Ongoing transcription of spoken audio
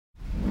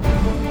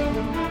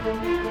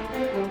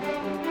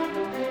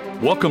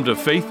Welcome to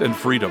Faith and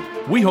Freedom.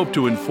 We hope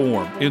to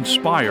inform,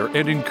 inspire,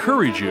 and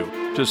encourage you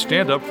to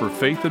stand up for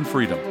faith and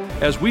freedom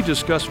as we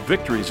discuss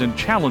victories and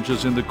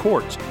challenges in the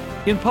courts,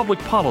 in public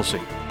policy,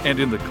 and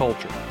in the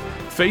culture.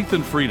 Faith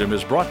and Freedom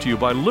is brought to you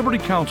by Liberty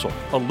Counsel,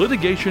 a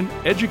litigation,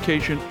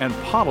 education, and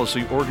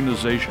policy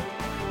organization.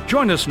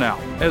 Join us now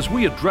as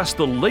we address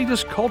the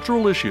latest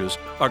cultural issues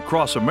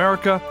across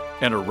America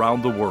and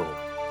around the world.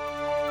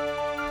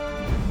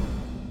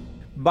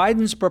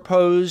 Biden's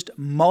proposed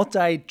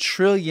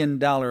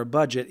multi-trillion-dollar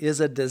budget is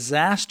a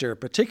disaster,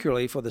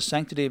 particularly for the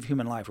sanctity of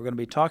human life. We're going to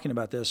be talking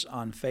about this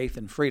on Faith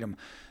and Freedom.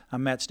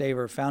 I'm Matt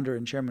Staver, founder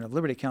and chairman of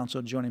Liberty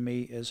Counsel. Joining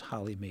me is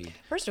Holly Mead.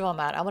 First of all,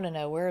 Matt, I want to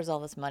know, where is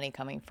all this money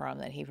coming from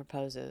that he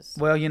proposes?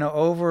 Well,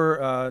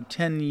 over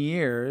 10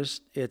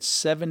 years, it's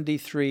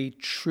 $73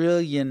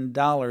 trillion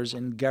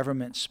in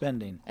government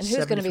spending. And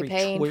who's going to be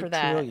paying for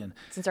that? Trillion.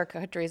 Since our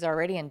country is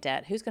already in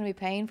debt, who's going to be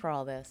paying for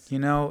all this?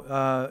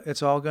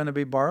 It's all going to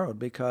be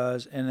borrowed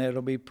and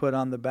it'll be put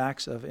on the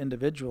backs of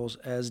individuals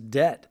as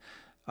debt.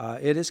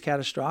 It is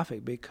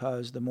catastrophic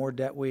because the more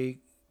debt we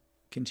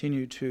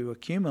continue to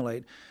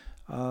accumulate,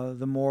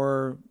 the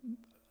more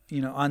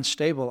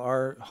unstable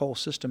our whole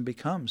system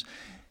becomes.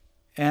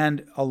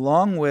 And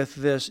along with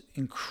this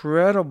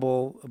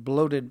incredible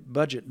bloated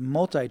budget,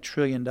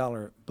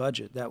 multi-trillion-dollar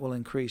budget that will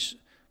increase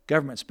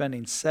government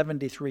spending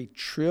 $73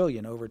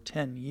 trillion over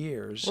 10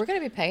 years. We're going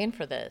to be paying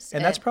for this.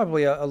 And that's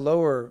probably a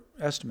lower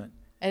estimate.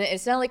 And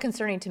it's not only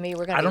concerning to me.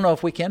 I don't know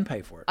if we can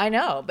pay for it. I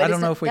know, but I don't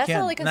know if we can. That's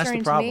not only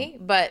concerning to me,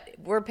 but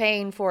we're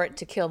paying for it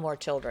to kill more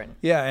children.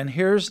 Yeah, and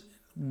here's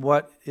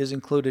what is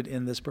included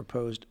in this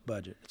proposed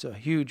budget. It's a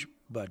huge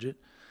budget.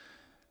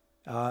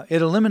 It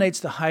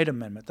eliminates the Hyde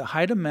Amendment. The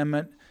Hyde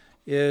Amendment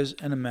is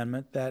an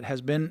amendment that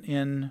has been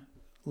in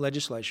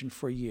legislation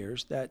for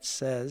years that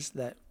says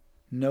that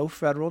no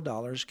federal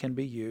dollars can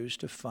be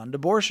used to fund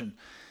abortion.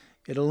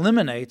 It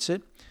eliminates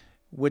it,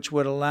 which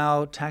would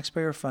allow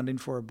taxpayer funding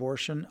for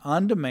abortion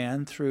on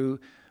demand through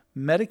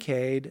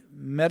Medicaid,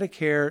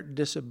 Medicare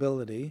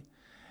disability,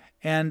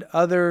 and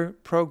other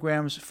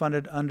programs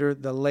funded under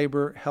the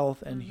Labor,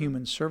 Health, and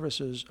Human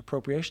Services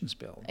Appropriations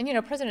Bill. And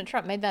President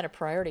Trump made that a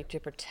priority to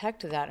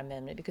protect that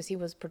amendment because he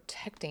was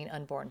protecting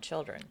unborn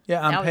children.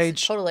 Yeah, on now page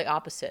it's totally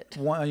opposite.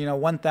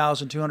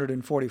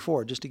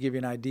 1,244, just to give you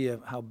an idea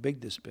of how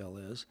big this bill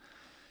is.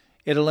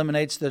 It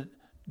eliminates the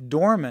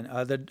Dorman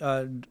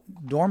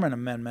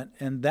Amendment,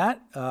 and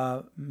that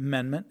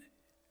amendment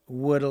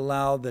would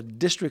allow the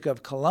District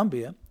of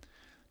Columbia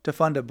to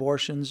fund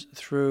abortions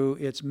through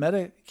its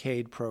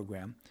Medicaid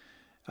program.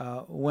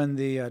 When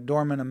the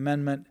Dorman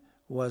Amendment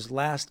was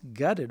last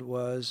gutted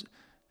was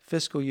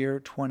fiscal year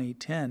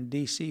 2010.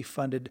 D.C.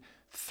 funded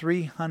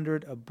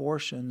 300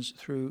 abortions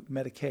through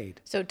Medicaid.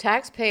 So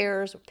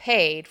taxpayers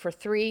paid for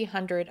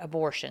 300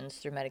 abortions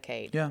through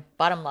Medicaid. Yeah.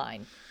 Bottom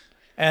line.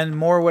 And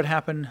more would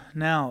happen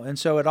now. And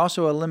so it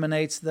also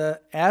eliminates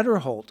the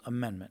Aderholt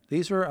Amendment.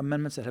 These are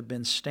amendments that have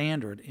been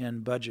standard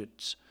in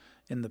budgets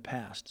in the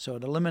past. So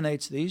it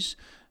eliminates these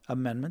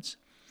amendments,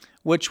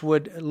 which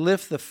would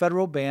lift the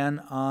federal ban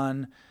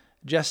on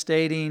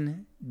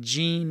gestating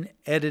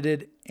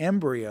gene-edited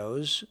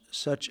embryos,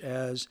 such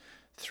as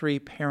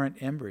three-parent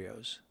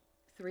embryos.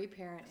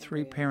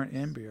 Three-parent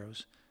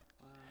embryos.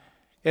 Wow.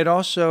 It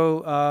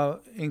also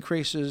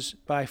increases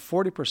by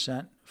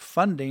 40%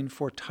 funding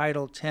for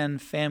Title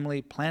X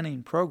family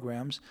planning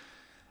programs,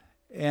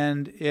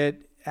 and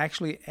it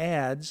actually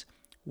adds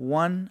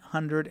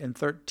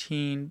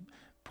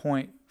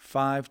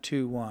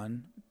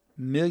 $113.521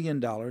 million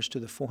to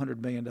the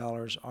 $400 million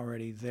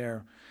already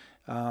there,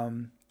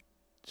 to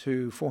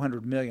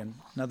 $400 million.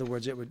 In other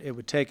words, it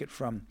would take it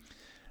from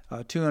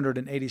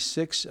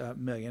 $286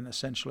 million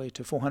essentially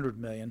to $400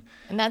 million.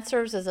 And that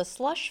serves as a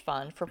slush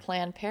fund for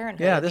Planned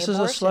Parenthood. Yeah, this is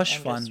a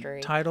slush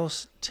industry. fund. Title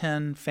X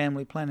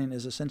family planning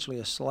is essentially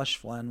a slush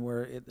fund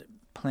where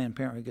Planned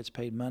Parenthood gets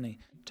paid money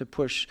to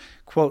push,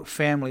 quote,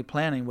 family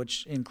planning,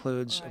 which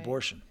includes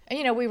abortion.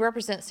 And we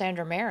represent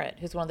Sandra Merritt,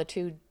 who's one of the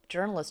two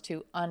journalists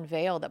who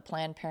unveiled that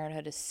Planned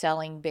Parenthood is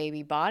selling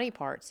baby body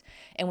parts.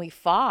 And we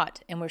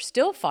fought, and we're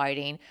still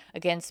fighting,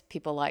 against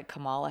people like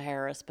Kamala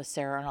Harris,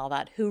 Becerra, and all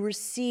that, who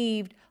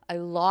received a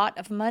lot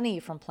of money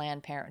from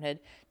Planned Parenthood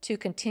to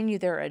continue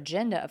their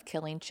agenda of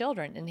killing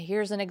children. And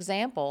here's an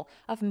example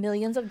of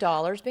millions of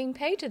dollars being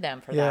paid to them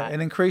for that. Yeah,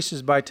 it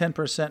increases by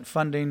 10%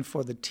 funding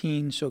for the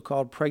teen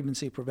so-called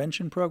pregnancy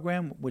prevention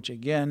program, which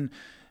again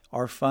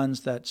are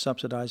funds that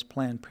subsidize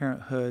Planned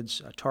Parenthood's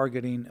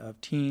targeting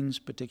of teens,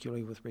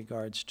 particularly with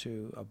regards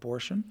to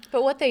abortion.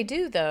 But what they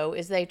do, though,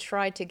 is they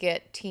try to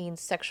get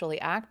teens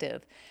sexually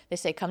active. They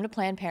say, come to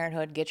Planned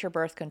Parenthood, get your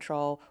birth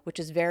control,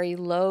 which is very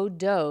low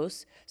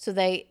dose, so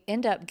they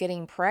end up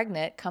getting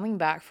pregnant, coming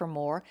back for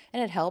more,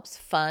 and it helps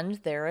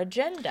fund their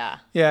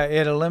agenda. Yeah,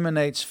 it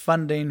eliminates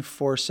funding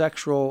for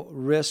sexual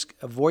risk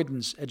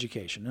avoidance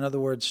education. In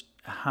other words,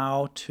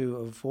 how to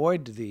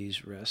avoid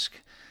these risks.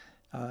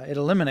 It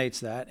eliminates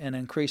that and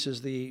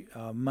increases the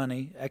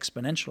money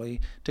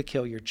exponentially to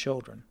kill your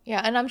children.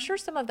 Yeah, and I'm sure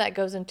some of that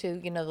goes into,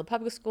 the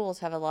public schools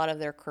have a lot of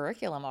their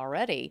curriculum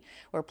already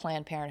where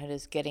Planned Parenthood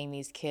is getting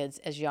these kids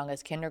as young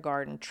as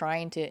kindergarten,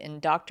 trying to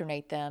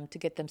indoctrinate them to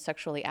get them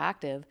sexually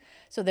active,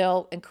 so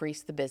they'll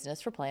increase the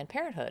business for Planned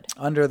Parenthood.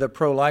 Under the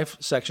pro-life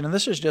section, and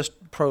this is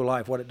just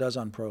pro-life, what it does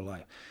on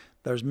pro-life.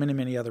 There's many,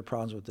 many other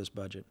problems with this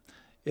budget.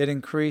 It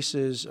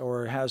increases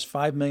or has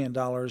 $5 million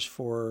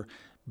for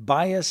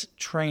bias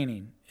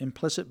training,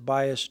 implicit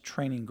bias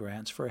training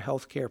grants for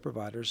healthcare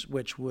providers,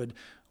 which would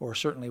or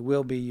certainly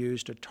will be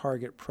used to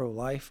target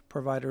pro-life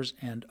providers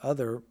and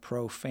other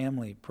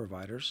pro-family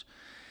providers.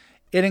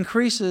 It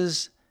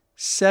increases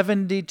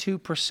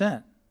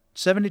 72%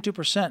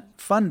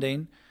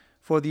 funding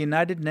for the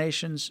United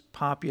Nations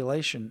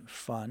Population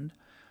Fund.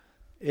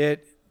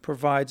 It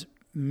provides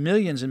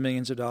millions and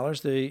millions of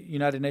dollars. The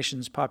United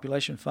Nations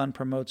Population Fund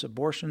promotes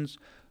abortions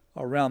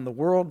around the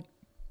world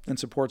and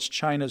supports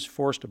China's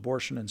forced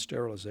abortion and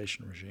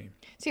sterilization regime.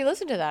 See,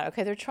 listen to that.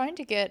 Okay, they're trying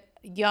to get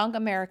young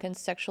Americans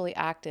sexually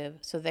active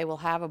so they will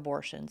have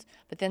abortions,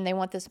 but then they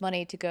want this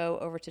money to go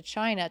over to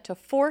China to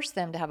force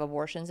them to have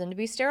abortions and to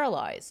be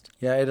sterilized.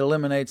 Yeah, it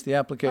eliminates the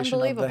application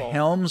of the Unbelievable.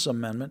 Helms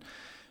Amendment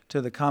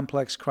to the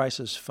Complex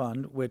Crisis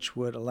Fund, which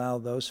would allow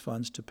those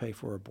funds to pay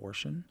for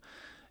abortion.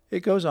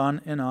 It goes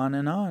on and on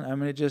and on. I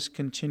mean, it just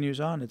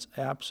continues on. It's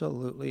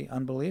absolutely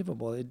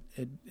unbelievable. It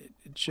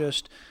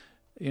just...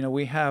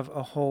 we have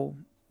a whole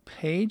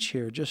page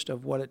here just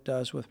of what it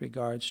does with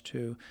regards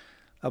to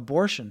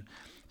abortion.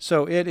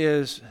 So it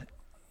is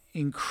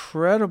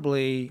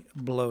incredibly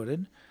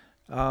bloated,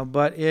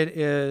 but it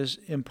is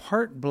in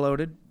part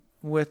bloated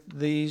with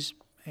these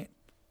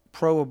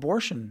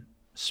pro-abortion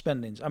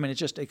spendings. I mean, it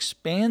just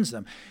expands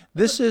them.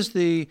 This is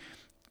the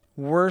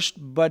worst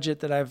budget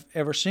that I've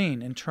ever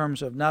seen in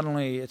terms of not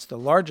only it's the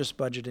largest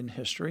budget in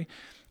history,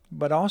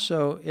 but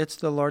also it's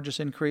the largest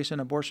increase in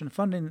abortion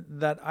funding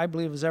that I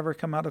believe has ever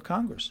come out of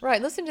Congress.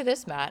 Right. Listen to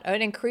this, Matt.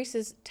 It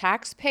increases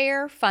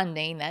taxpayer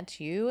funding. That's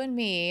you and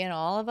me and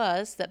all of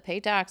us that pay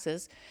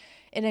taxes.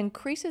 It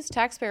increases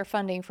taxpayer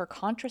funding for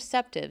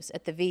contraceptives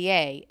at the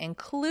VA,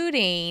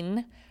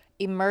 including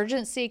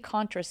emergency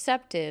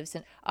contraceptives,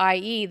 and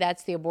i.e.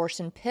 that's the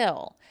abortion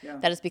pill. Yeah.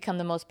 That has become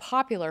the most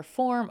popular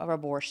form of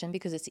abortion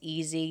because it's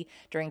easy.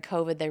 During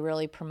COVID, they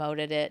really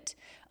promoted it.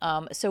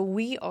 So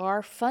we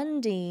are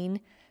funding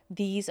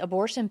these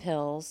abortion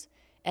pills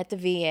at the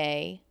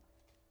VA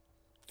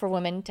for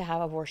women to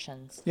have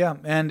abortions. Yeah,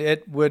 and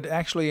it would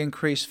actually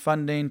increase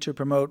funding to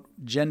promote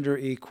gender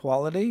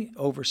equality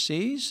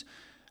overseas,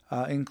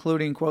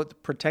 including,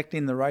 quote,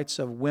 protecting the rights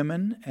of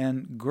women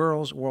and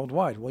girls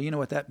worldwide. Well, you know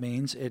what that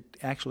means. It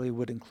actually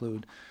would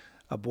include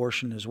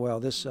abortion as well.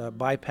 This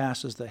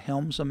bypasses the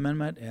Helms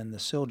Amendment and the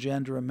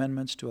Silgender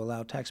Amendments to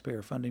allow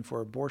taxpayer funding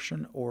for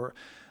abortion or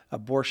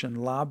abortion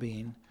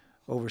lobbying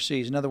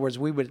overseas. In other words,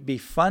 we would be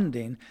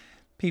funding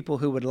people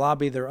who would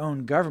lobby their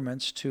own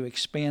governments to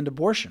expand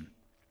abortion.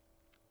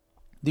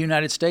 The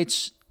United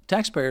States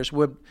taxpayers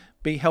would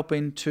be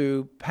helping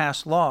to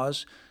pass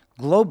laws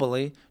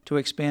globally to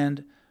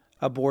expand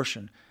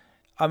abortion.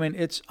 I mean,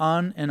 it's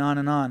on and on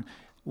and on.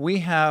 We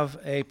have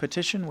a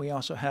petition. We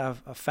also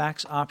have a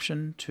fax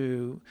option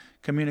to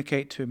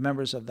communicate to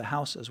members of the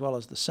House as well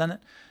as the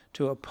Senate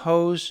to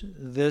oppose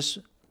this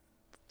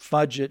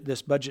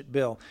budget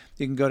bill.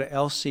 You can go to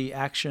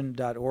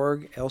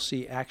lcaction.org,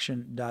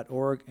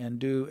 and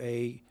do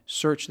a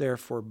search there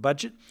for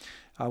budget.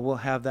 We'll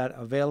have that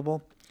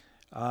available.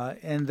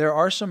 And there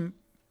are some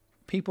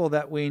people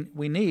that we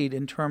need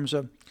in terms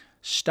of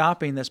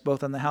stopping this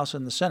both in the House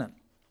and the Senate.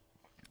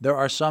 There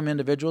are some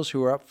individuals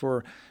who are up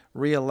for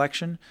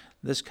re-election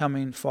this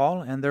coming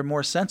fall, and they're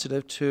more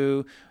sensitive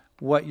to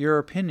what your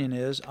opinion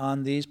is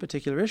on these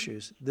particular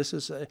issues. This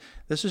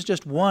is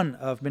just one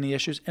of many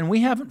issues, and we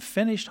haven't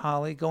finished,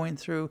 Holly, going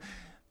through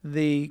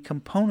the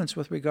components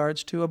with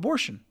regards to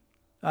abortion.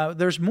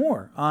 There's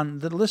more on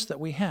the list that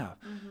we have.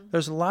 Mm-hmm.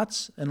 There's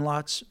lots and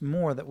lots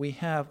more that we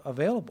have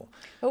available.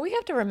 But we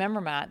have to remember,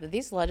 Matt, that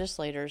these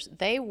legislators,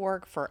 they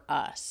work for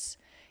us.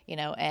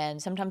 And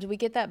sometimes we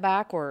get that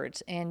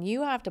backwards, and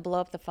you have to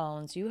blow up the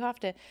phones. You have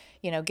to,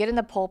 get in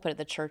the pulpit at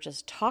the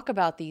churches, talk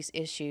about these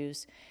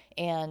issues,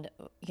 and,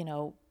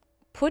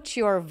 put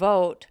your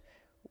vote.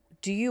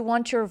 Do you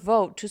want your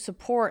vote to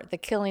support the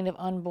killing of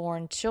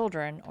unborn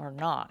children or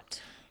not?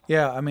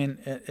 Yeah, I mean,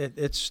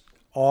 it's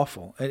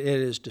awful. It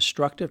is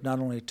destructive not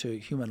only to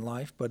human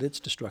life, but it's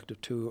destructive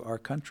to our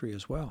country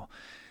as well.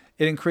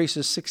 It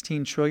increases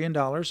 $16 trillion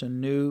in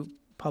new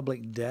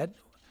public debt.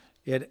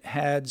 It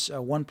adds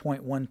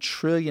 $1.1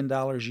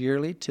 trillion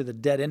yearly to the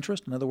debt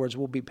interest. In other words,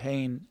 we'll be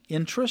paying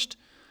interest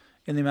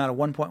in the amount of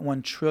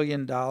 $1.1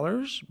 trillion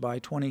by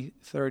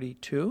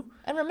 2032.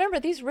 And remember,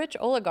 these rich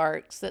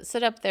oligarchs that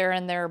sit up there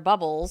in their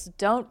bubbles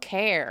don't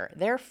care.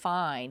 They're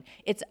fine.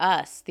 It's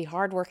us, the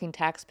hardworking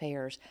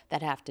taxpayers,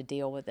 that have to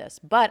deal with this.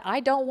 But I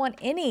don't want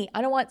a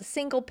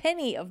single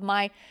penny of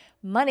my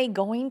money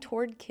going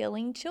toward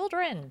killing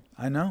children.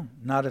 I know.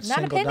 Not a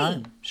single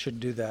dime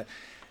should do that.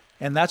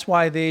 And that's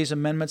why these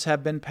amendments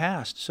have been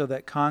passed, so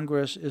that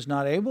Congress is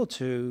not able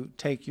to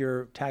take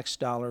your tax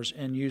dollars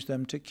and use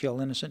them to kill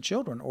innocent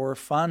children or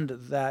fund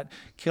that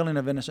killing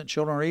of innocent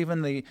children, or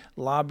even the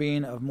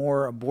lobbying of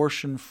more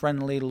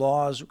abortion-friendly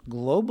laws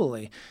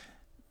globally.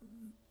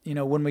 You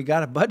know, when we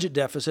got a budget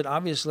deficit,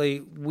 obviously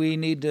we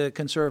need to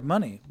conserve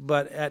money,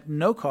 but at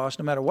no cost,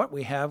 no matter what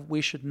we have,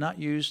 we should not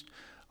use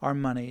our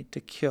money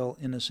to kill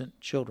innocent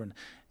children.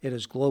 It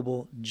is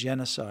global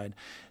genocide.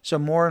 So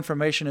more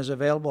information is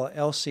available at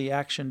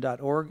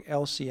lcaction.org,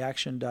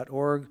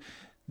 lcaction.org.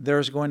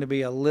 There's going to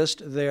be a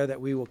list there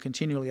that we will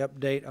continually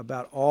update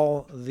about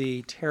all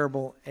the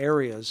terrible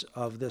areas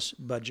of this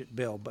budget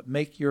bill. But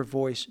make your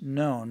voice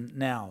known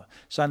now.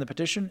 Sign the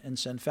petition and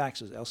send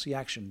faxes,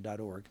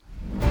 lcaction.org.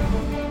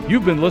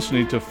 You've been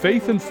listening to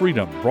Faith and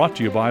Freedom, brought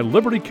to you by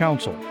Liberty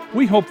Counsel.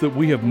 We hope that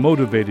we have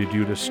motivated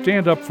you to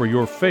stand up for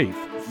your faith,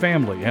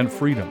 family, and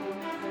freedom.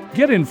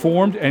 Get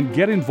informed and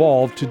get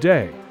involved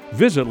today.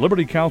 Visit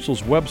Liberty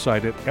Counsel's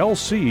website at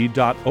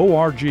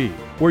lc.org,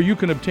 where you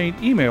can obtain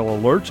email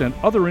alerts and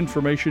other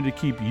information to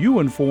keep you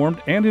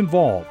informed and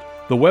involved.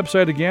 The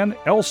website again,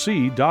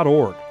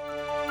 lc.org.